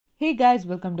Hey guys,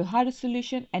 welcome to How to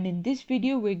Solution, and in this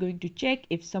video we're going to check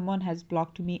if someone has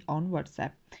blocked me on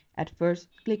WhatsApp. At first,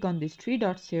 click on these three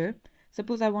dots here.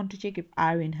 Suppose I want to check if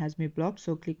Irene has me blocked,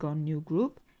 so click on new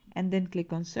group and then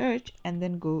click on search and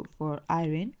then go for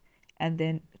Irene and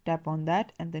then tap on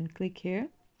that and then click here.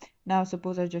 Now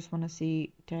suppose I just want to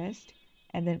see test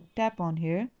and then tap on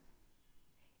here.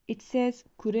 It says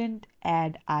couldn't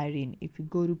add Irene. If you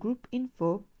go to group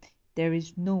info, there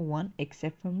is no one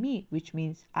except for me, which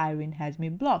means Irene has me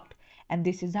blocked. And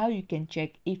this is how you can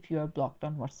check if you are blocked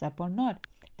on WhatsApp or not.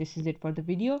 This is it for the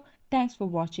video. Thanks for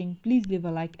watching. Please leave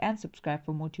a like and subscribe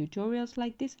for more tutorials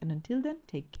like this. And until then,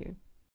 take care.